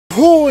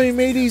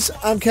morning, mateys.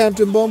 I'm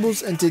Captain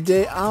Bumbles, and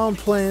today I'm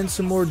playing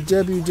some more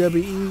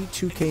WWE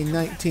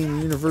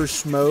 2K19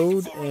 Universe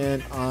mode,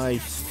 and I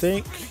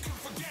think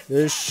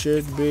this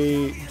should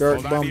be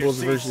Dark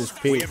Bumbles versus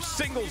Pete.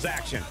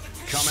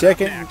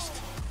 Second,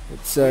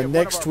 it's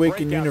next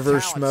week in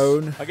Universe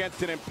mode.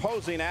 Against an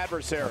imposing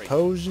adversary.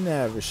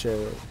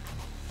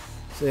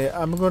 So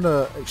I'm going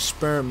to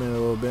experiment a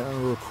little bit. I'm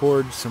going to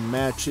record some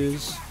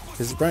matches,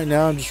 because right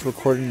now I'm just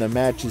recording the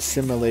matches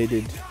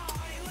simulated.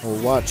 We're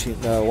watch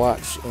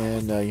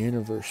in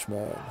Universe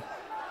mode.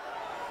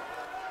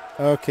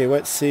 Okay,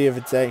 let's see if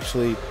it's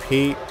actually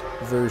Pete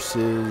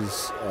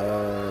versus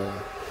the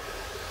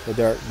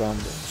Dark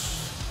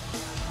Bumbles.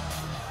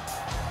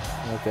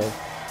 Okay,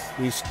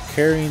 he's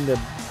carrying the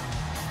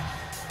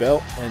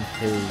belt in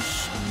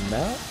his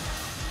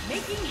mouth.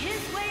 Making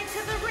his way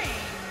to the ring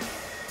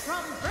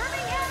from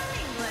Birmingham,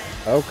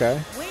 England. Okay.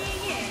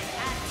 Weighing in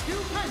at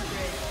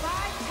 205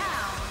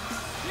 pounds,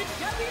 the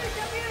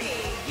WWE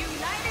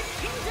United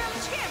Kingdom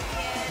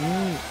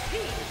Champion,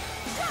 Pete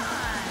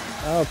Dunne.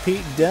 Oh,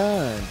 Pete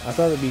Dunne. I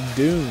thought it'd be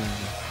Dune.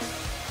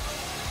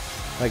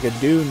 Like a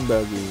Dune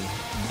buggy.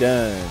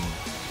 Dunne.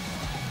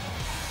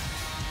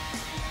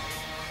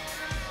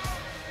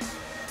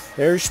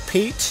 There's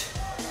Pete.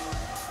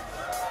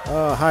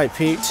 Oh, hi,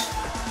 Pete.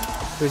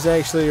 Who's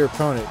actually your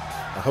opponent?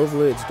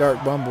 Hopefully it's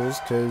Dark Bumbles,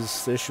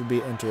 because this should be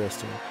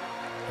interesting.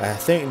 I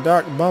think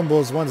Dark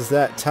Bumbles wants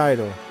that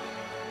title.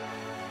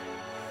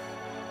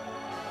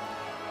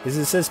 Because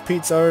it says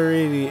Pete's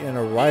already in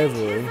a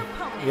rivalry.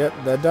 Yep,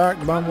 the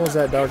Dark Bumbles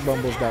at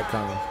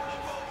darkbumbles.com.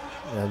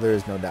 Yeah, there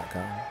is no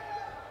 .com.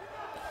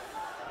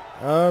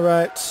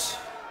 Alright.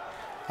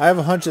 I have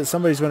a hunch that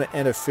somebody's going to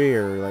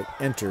interfere, like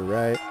enter,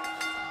 right?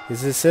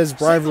 Because it says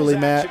rivalry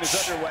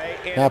match,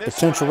 not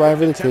potential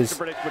rivalry, because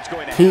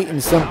Pete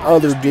and some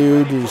other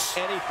dude is,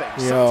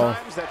 you know,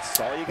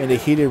 in a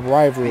heated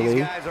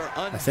rivalry.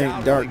 I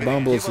think Dark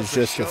Bumbles is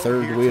just the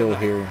third wheel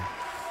here.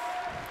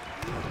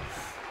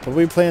 But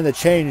we plan to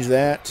change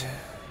that.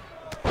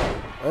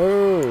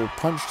 Oh,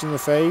 punched in the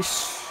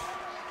face.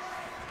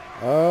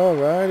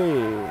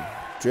 Alrighty.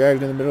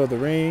 Dragged in the middle of the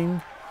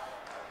ring.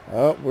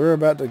 Oh, we're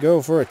about to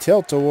go for a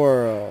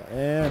tilt-a-whirl.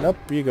 And up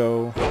you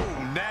go.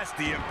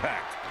 Nasty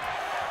impact.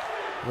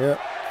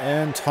 Yep,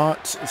 and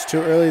taunt. It's too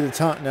early to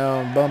taunt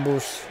now,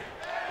 Bumbles.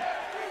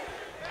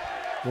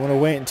 You want to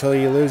wait until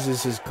he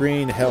loses his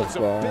green health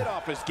bar. Bit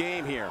off his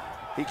game here.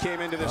 He came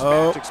into this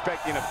match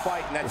expecting a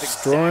fight, and that's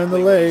destroying exactly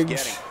the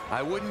legs.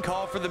 I wouldn't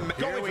call for the.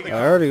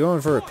 Already going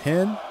for a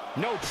pin.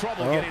 No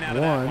trouble getting out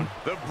of that one.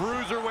 The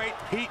bruiserweight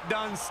Pete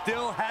Dunne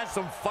still has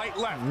some fight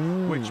left,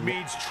 which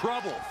means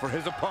trouble for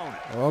his opponent.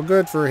 All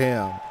good for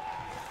him.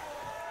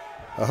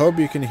 I hope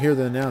you can hear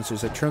the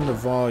announcers. I turned the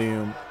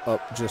volume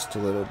up just a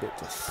little bit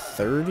to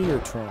 30 or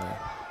 20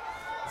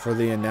 for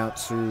the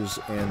announcers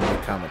and the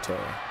commentary.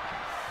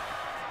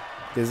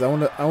 Because I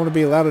want to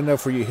be loud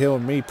enough where you hear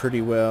me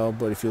pretty well,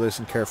 but if you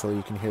listen carefully,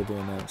 you can hear the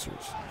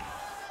announcers.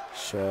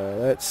 So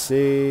let's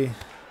see.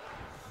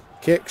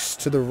 Kicks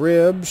to the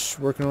ribs,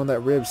 working on that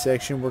rib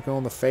section, working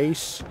on the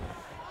face,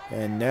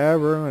 and now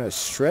we're going to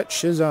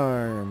stretch his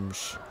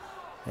arms,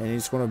 and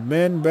he's going to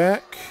bend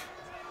back.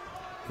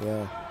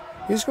 Yeah.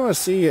 He's going to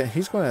see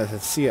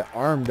an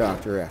arm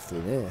doctor after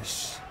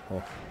this.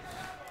 Well,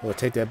 we'll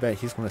take that back.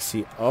 He's going to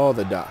see all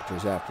the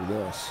doctors after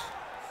this.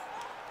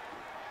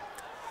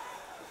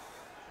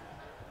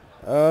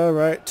 All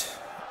right.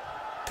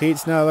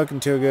 Pete's not looking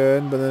too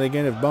good, but then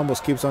again, if Bumbles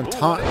keeps on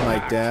taunting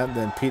like that,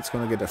 then Pete's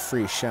going to get a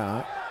free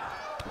shot.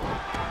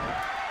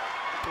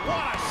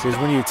 Because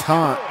when you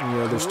taunt, you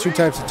know, there's two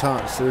types of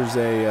taunts. There's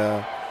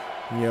a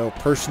you know,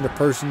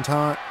 person-to-person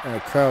taunt and a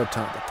crowd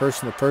taunt. The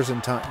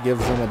person-to-person taunt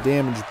gives them a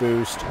damage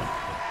boost,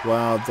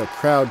 while the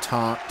crowd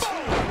taunt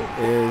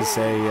is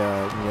a,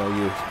 you know,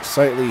 you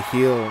slightly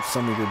heal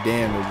some of your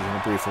damage in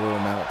a brief little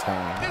amount of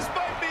time. This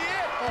might be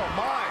it. Oh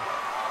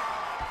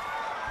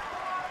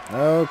my.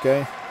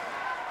 Okay.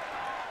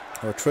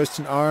 We're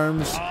twisting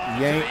arms,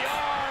 yank.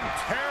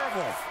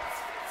 Terrible.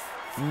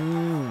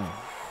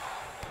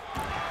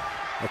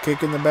 A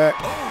kick in the back,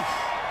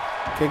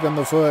 kick on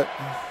the foot.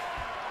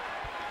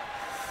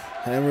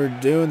 And we're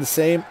doing the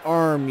same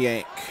arm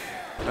yank.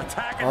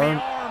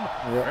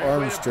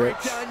 Arm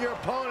stretch.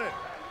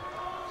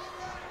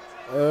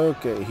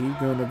 Okay, he's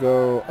gonna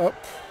go up.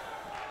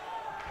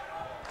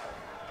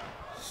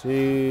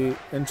 See,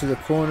 into the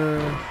corner.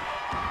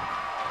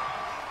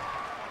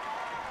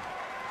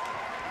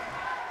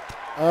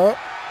 Up.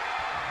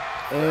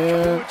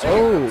 And,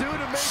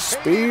 oh,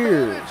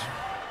 spear.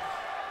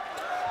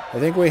 I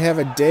think we have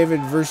a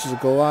David versus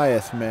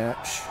Goliath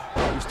match.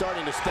 He's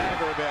starting to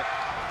stagger a bit.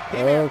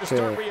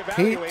 Okay,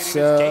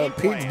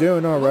 Pete's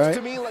doing all right.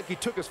 To me like he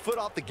took his foot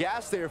off the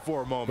gas there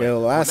for a moment. Yeah, the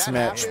last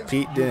match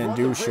Pete didn't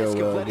do so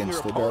well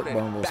against the Dark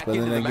Bumbles, but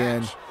then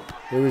again,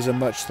 it was a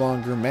much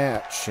longer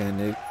match, and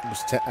it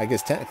was, I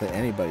guess, technically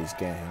anybody's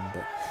game.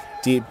 But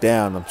deep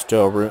down, I'm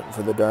still rooting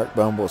for the Dark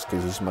Bumbles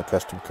because he's my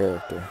custom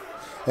character,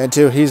 and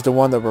two, he's the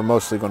one that we're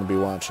mostly going to be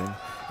watching.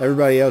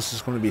 Everybody else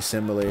is going to be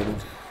simulated.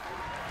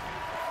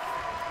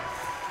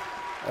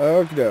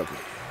 Okie dokie.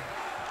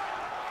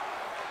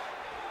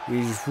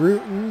 He's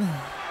rooting,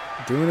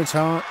 doing a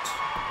taunt.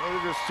 What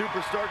is this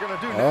superstar gonna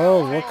do now?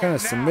 Oh, what kind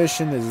of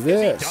submission is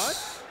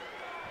this?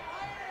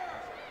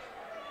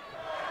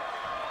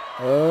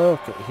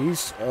 Okay,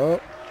 he's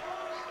up.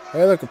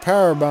 Hey, look, a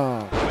power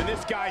bomb. When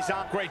this guy's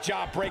on, great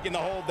job breaking the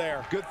hold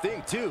there. Good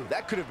thing too.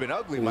 That could have been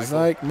ugly, It's Michael.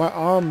 like my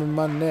arm and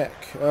my neck.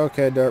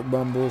 Okay, Dark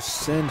Bumbles,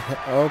 send him.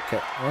 Okay,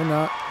 or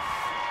not.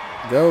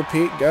 Go,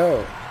 Pete, go.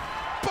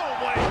 Boom,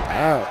 what impact.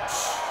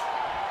 Ouch.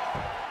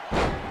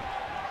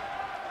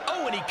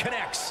 Oh, and he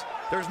connects.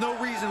 There's no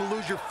reason to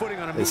lose your footing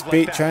on a move Is like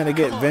Pete that. trying to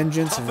get Come on,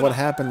 vengeance of toughen what up.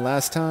 happened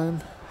last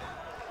time?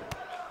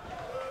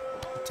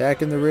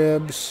 Attacking the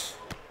ribs.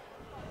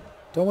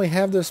 Don't we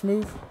have this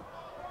move?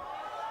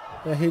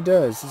 Yeah, he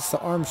does. It's the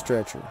arm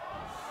stretcher.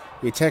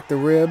 You attack the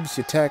ribs,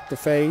 you attack the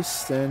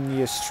face, then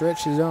you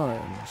stretch his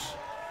arms.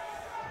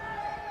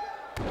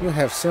 You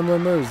have similar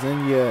moves,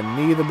 then you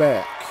knee the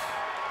back.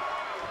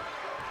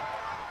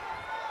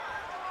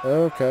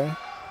 Okay.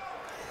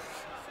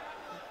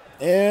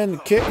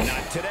 And kick.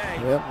 Not today.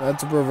 Yep,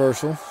 that's a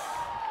reversal.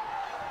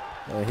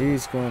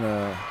 He's going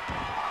to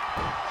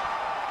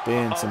be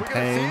in some We're gonna see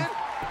pain. it?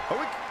 Are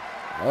we-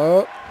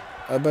 Oh,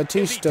 a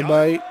Batista done?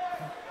 bite.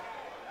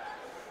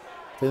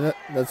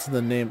 That's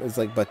the name. It's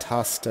like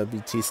Batista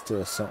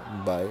or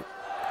something bite.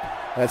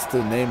 That's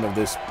the name of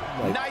this.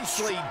 Like,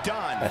 Nicely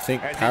done. I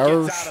think as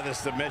powers- he gets out of the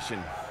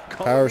submission.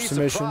 Call Power me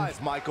submission.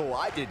 surprised, Michael.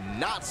 I did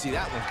not see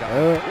that one coming.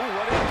 Oh, Ooh,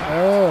 what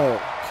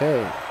impact.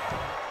 okay.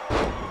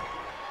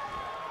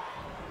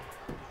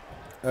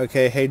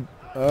 Okay, hey,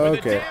 The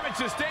okay. damage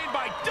sustained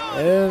by Dunne.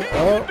 And, He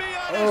could be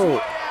on his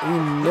way he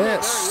out.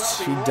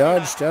 missed. He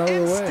dodged out of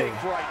the way.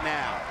 Instinct right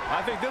now.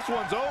 I think this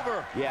one's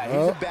over. Yeah, he's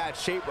Oh. in bad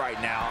shape right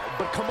now.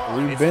 But come on,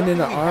 We've it's been in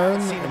nothing the we haven't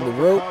arm seen and him the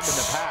overcome ropes. in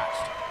the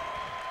past.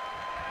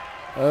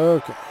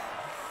 Okay.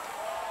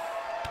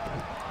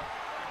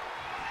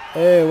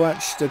 Hey,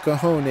 watch the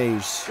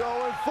cojones.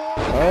 Going for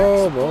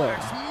Oh, boy.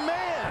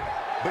 man.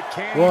 But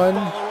can One,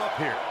 he follow up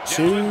here?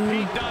 two.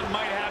 Pete Dunne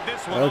might have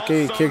this one Okay,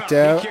 all he sewn kicked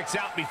up. out. He kicks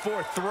out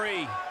before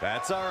 3.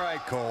 That's all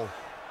right, Cole.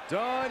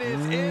 Dunne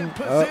is in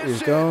position. Oh,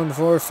 he's going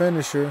for a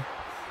finisher.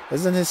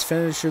 Isn't his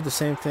finisher the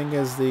same thing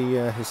as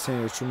the his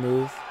signature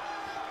move?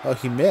 Oh,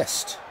 he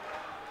missed.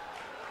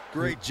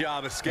 Great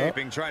job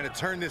escaping, trying to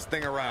turn this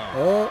thing around.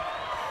 Oh,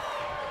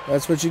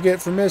 that's what you get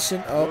for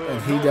missing. Oh,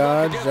 and he Good luck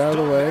dodged against out of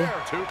the Dunne way. there.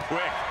 Too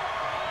quick.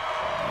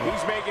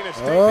 He's making a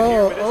statement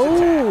here with this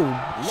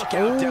attack. Look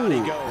out, down he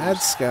goes.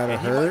 That's gotta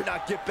And he might hurt.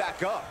 not get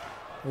back up.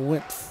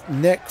 Went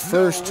neck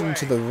first way.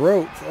 into the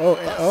rope. Oh,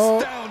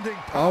 Astounding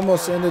power.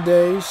 almost end of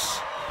days.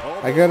 Oh,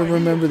 I gotta boy,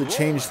 remember he to is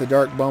change the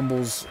rolling. Dark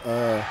Bumble's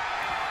with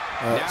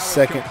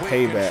second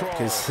complete payback, control.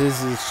 because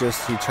his is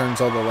just he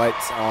turns all the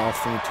lights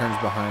off and he turns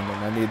behind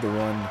him. I need the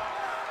one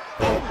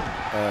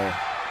that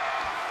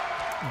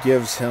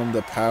gives him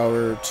the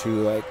power to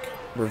like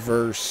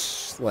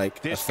reverse like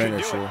a This could do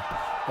finisher.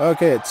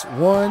 Okay, it's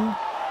 1,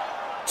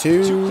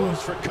 2. Too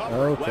close for cover.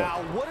 Okay.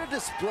 Wow, what a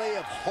display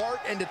of heart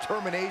and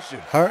determination.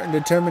 Heart and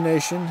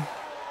determination.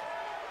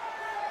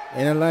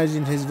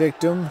 Analyzing his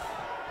victim.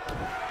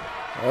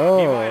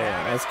 Oh,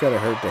 that's gotta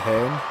hurt the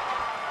head.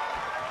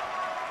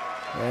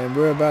 And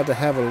we're about to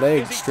have a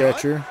leg Is he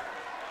stretcher.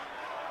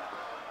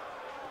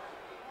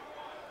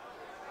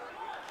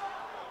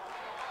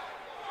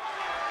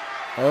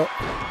 Oh,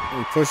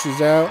 he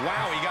pushes out.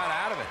 Wow, he got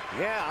out of it.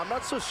 Yeah, I'm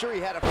not so sure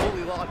he had it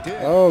fully locked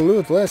in. Oh,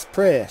 Luthless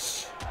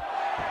press.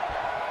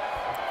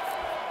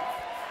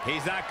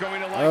 He's not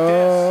going to like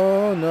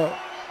Oh, no.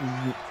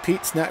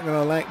 Pete's not going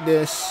to like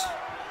this.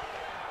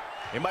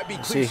 It might be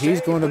See, cliche,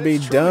 he's going to but be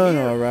it's true done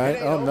here. all right. It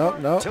ain't Oh, no, over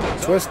no. till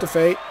it's Twist over. of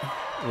fate.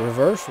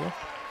 Reversal.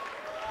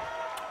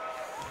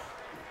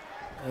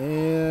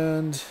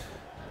 And,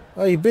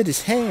 oh, he bit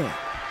his hand.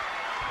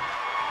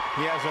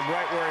 He has him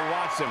right where he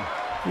wants him.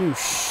 You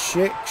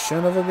shit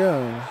son of a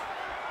gun.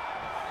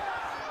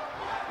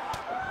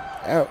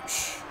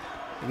 Ouch.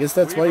 I guess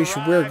that's why you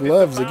should wear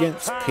gloves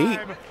against Pete.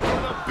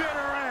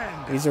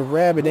 He's a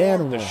rabid The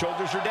animal.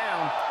 shoulders are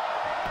down.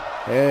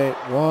 Hey,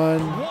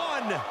 1,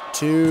 1,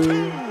 2.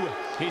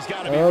 He's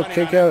got to be Oh, running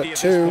kick on out empty at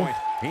this 2. point.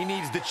 He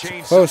needs to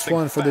change Close something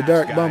one for the fast,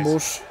 Dark guys.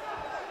 Bumbles.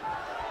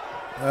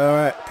 All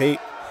right, Pete.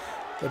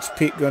 What's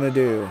Pete going to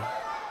do?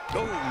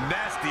 Oh,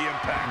 nasty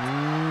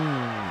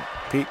impact.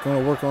 Pete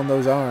going to work on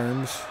those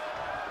arms.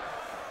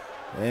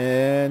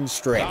 And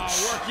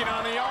stretch. Working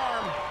on the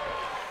arm.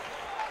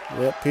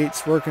 Yep,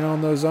 Pete's working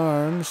on those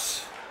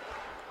arms.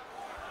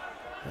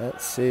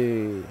 Let's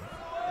see.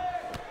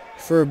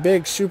 For a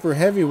big super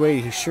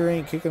heavyweight, he sure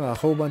ain't kicking a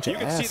whole bunch You of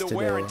can ass see the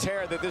wear and today.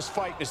 tear that this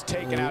fight is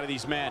taking out of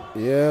these men.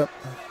 Yep.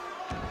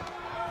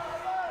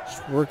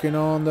 Just working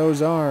on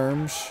those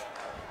arms.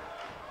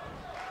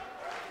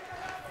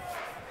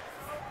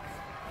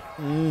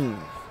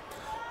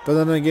 But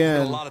then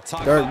again, a lot of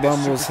talk Dark about this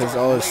Bumbles has superstar's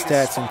all his latest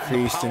stats spot in the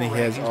increased and he power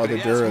has rankings, all but the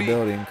if you ask me,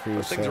 durability those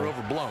increased. things are So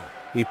overblown.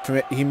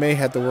 he may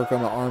have to work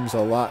on the arms a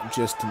lot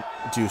just to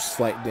do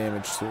slight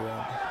damage to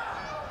them.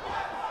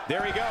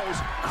 There he goes.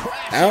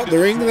 Crashing Out to the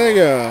ring floor. they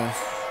go.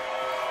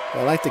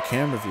 I like the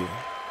camera view.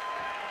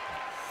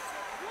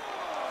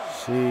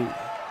 See.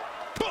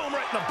 Boom,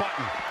 right in the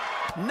button.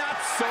 Not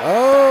so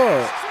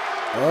Oh.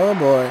 Oh,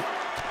 boy.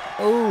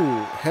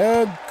 Oh,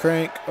 head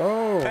crank.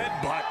 Oh.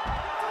 headbutt.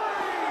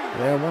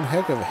 Yeah, one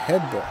heck of a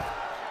headbutt.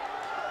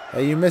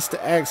 Hey, you missed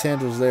the axe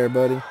handles there,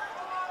 buddy.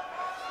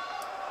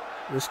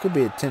 This could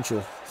be a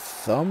potential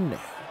thumbnail.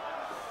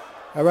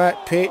 All right,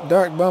 Pete.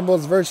 Dark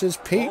Bumbles versus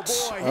Pete.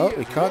 Oh,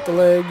 he caught the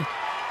leg.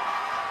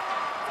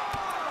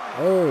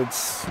 Oh,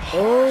 it's...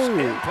 Oh.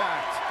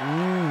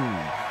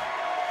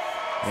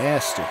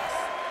 Nasty.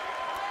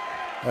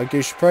 Okay,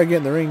 you should probably get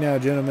in the ring now,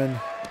 gentlemen.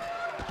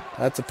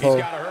 That's a pull.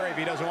 He's got to hurry if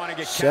he doesn't want to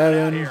get counted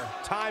out here.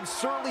 Time's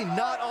certainly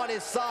not on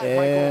his side,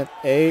 and Michael.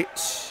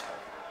 8.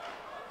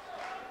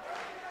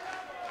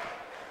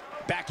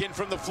 Back in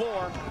from the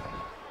floor.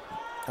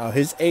 Oh,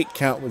 his 8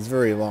 count was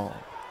very long.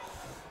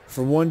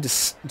 From 1 to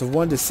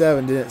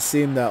 7 didn't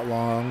seem that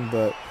long,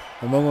 but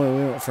the moment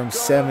we went from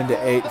 7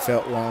 to 8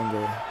 felt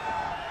longer.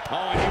 Oh,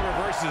 and he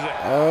reverses it.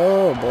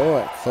 Oh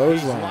boy, He's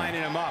clothesline.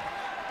 lining him up.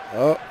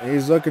 Oh,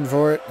 he's looking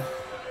for it.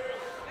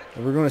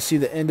 And we're going to see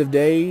the end of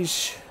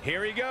days.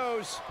 Here he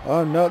goes.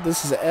 Oh no,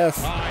 this is an F.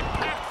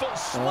 Impactful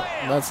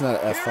slam. Oh, that's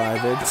not an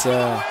F5. It's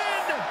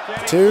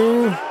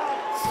 2,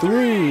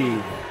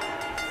 3.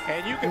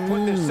 And you can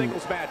put this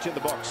singles match in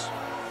the books.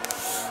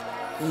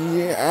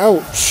 Yeah,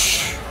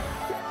 ouch.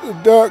 The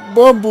Dark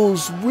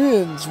Bumbles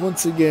wins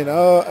once again.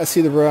 Oh, I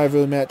see the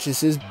rivalry match.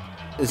 This is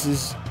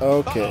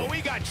okay.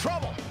 We got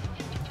trouble.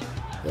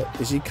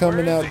 Is he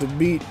coming out to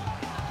beat?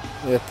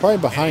 Yeah, probably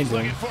behind him.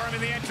 Looking for him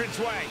in the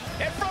entranceway.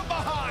 And from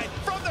behind,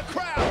 from the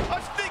crowd,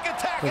 a sneak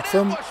attack, Like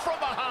an ambush from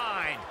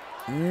behind.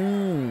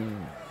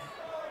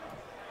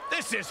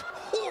 This is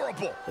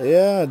horrible.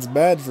 Yeah, it's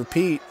bad for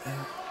Pete.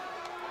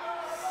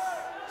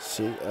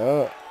 See,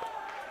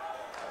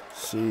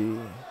 see.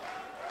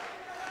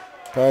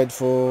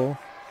 Prideful.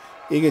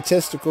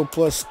 Egotistical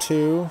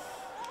 +2.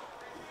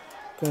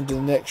 Going to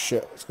the next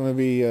show. It's going to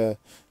be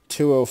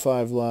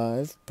 205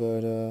 Live,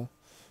 but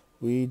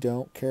we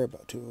don't care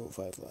about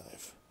 205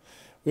 Live.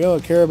 We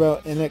only care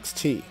about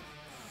NXT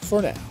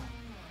for now.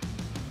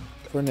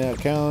 For now,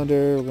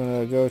 calendar. We're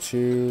going to go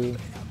to,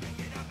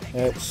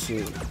 let's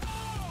see.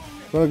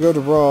 We're going to go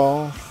to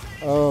Raw.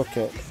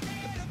 Okay.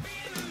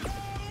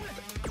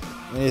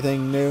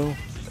 Anything new?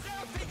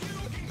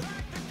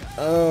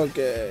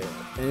 Okay.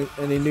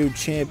 Any new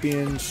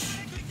champions?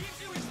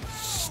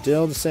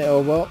 Still the same.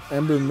 Oh, well,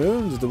 Ember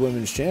Moon's the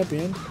women's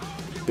champion.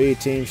 B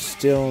team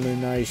still in a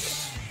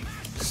nice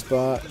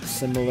spot.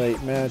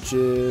 Simulate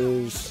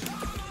matches.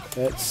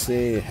 Let's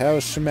see.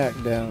 How's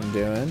SmackDown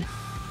doing?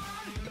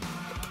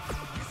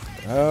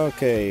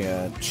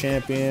 Okay,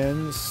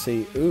 champions.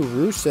 See, ooh,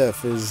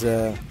 Rusev is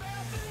the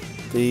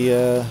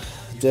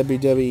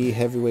WWE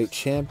Heavyweight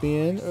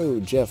Champion. Oh,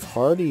 Jeff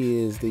Hardy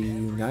is the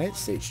United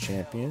States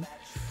Champion.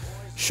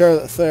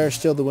 Charlotte Flair is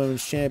still the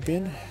Women's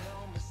Champion.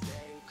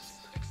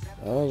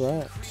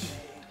 Alright.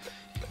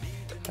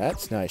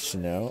 That's nice to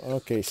know.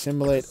 Okay,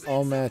 simulate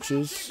all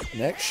matches.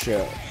 Next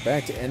show.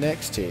 Back to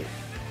NXT.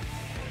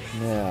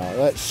 Now,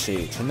 let's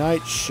see.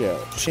 Tonight's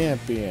show.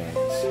 Champions.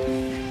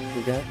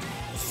 We got...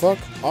 Fuck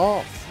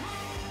off.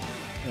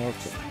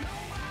 Okay.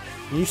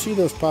 Can you see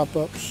those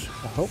pop-ups?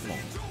 I hope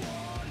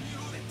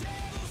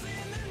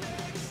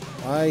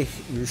not.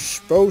 You're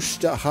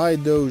supposed to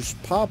hide those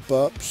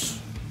pop-ups.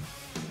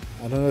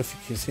 I don't know if you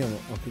can see them.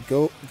 Okay,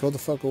 go the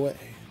fuck away.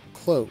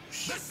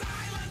 Close.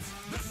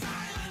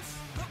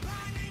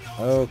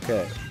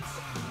 Okay.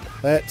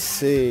 Let's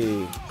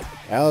see.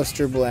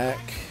 Aleister Black,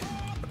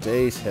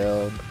 days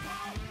held,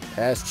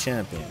 past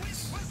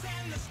champions.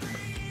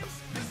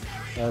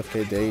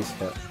 Okay, days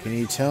held. Can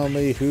you tell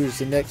me who's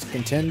the next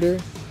contender?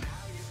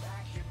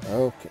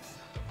 Okay.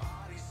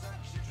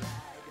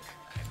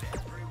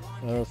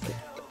 Okay.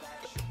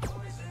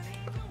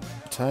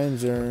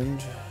 Times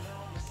earned.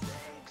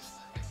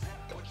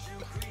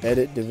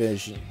 Edit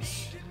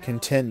divisions.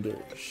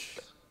 Contenders.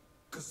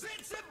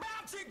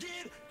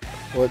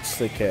 What's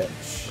the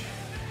catch?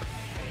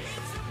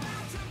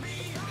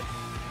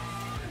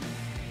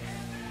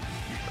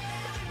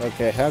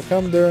 Okay, how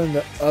come they're in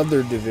the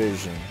other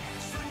division?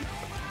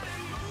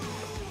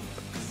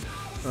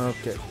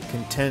 Okay,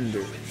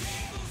 contenders.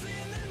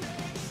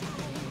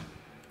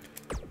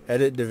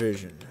 Edit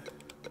division.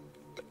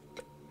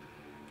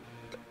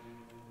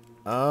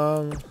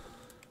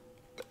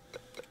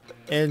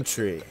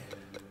 Entry.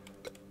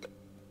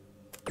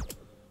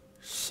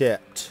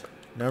 Shit.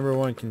 Number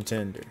 1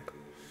 contender.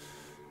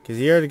 Because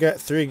he already got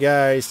 3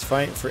 guys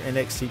fighting for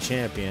NXT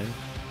champion.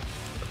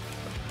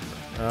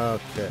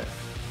 Okay.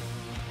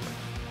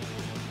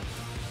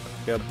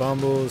 Got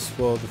Bumbles.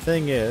 Well, the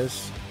thing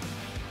is,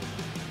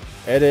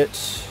 edit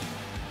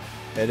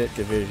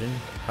division.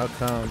 How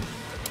come?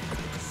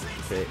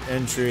 Okay,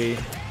 entry.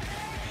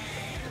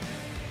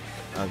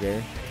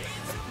 Okay.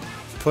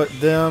 Put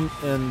them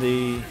in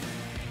the.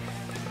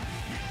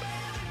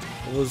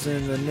 What was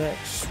in the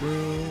next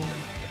room?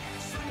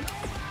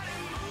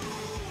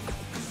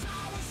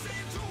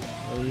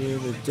 Oh, yeah,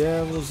 the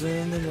devil's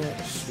in the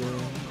next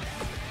room.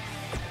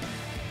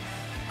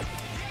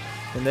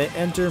 And they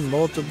enter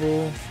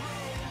multiple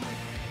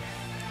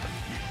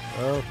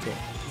Okay.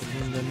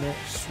 In the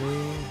next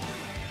room.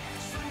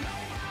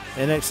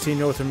 NXT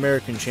North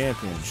American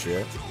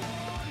Championship.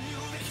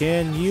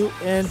 Can you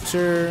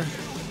enter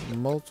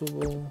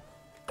multiple?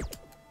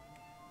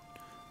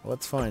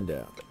 Let's find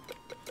out.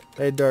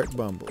 Hey, Dark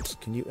Bumbles,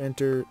 can you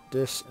enter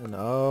this? And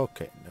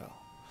okay, no.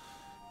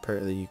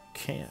 Apparently you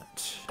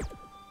can't.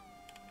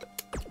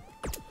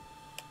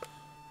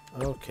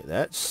 Okay,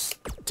 that's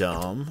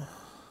dumb.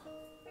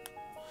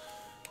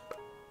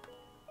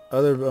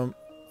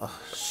 Oh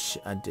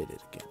shit, I did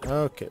it again.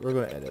 Okay, we're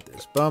gonna edit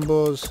this.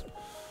 Bumbles,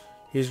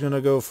 he's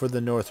gonna go for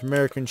the North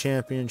American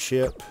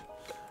Championship.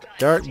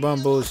 Dark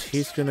Bumbles,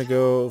 he's gonna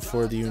go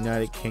for the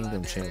United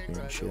Kingdom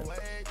Championship.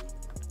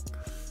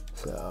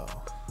 So,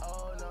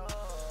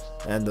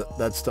 and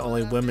that's the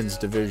only women's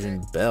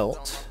division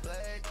belt.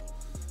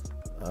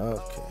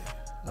 Okay.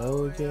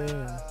 Oh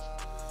yeah.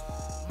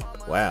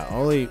 Wow,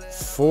 only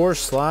 4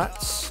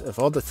 slots. If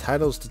all the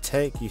titles to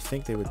take, you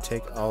think they would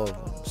take all of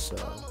them. So,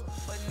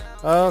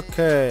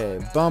 okay,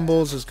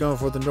 Bumbles is going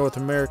for the North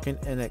American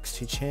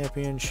NXT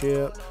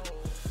Championship.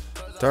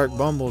 Dark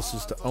Bumbles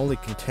is the only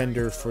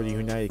contender for the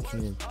United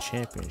Kingdom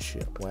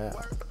Championship.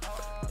 Wow.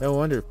 No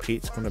wonder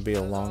Pete's going to be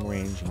a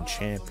long-ranging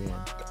champion.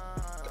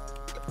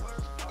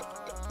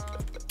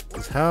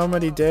 Because how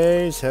many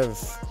days have...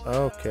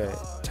 Okay,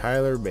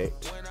 Tyler Bate.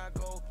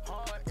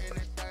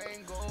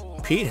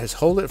 Pete has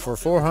held it for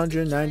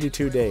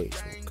 492 days.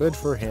 Good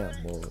for him.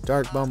 Well,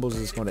 Dark Bumbles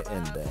is going to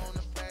end that.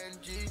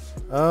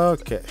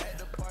 Okay.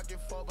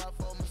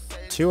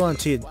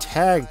 2-on-2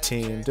 tag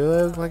team. Do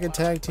they look like a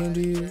tag team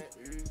to you?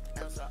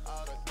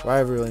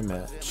 Rivalry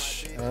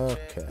match.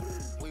 Okay.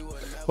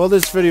 Well,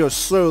 this video is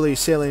slowly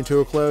sailing to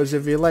a close.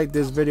 If you like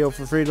this video,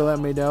 feel free to let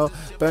me know.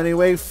 But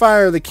anyway,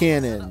 fire the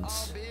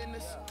cannons.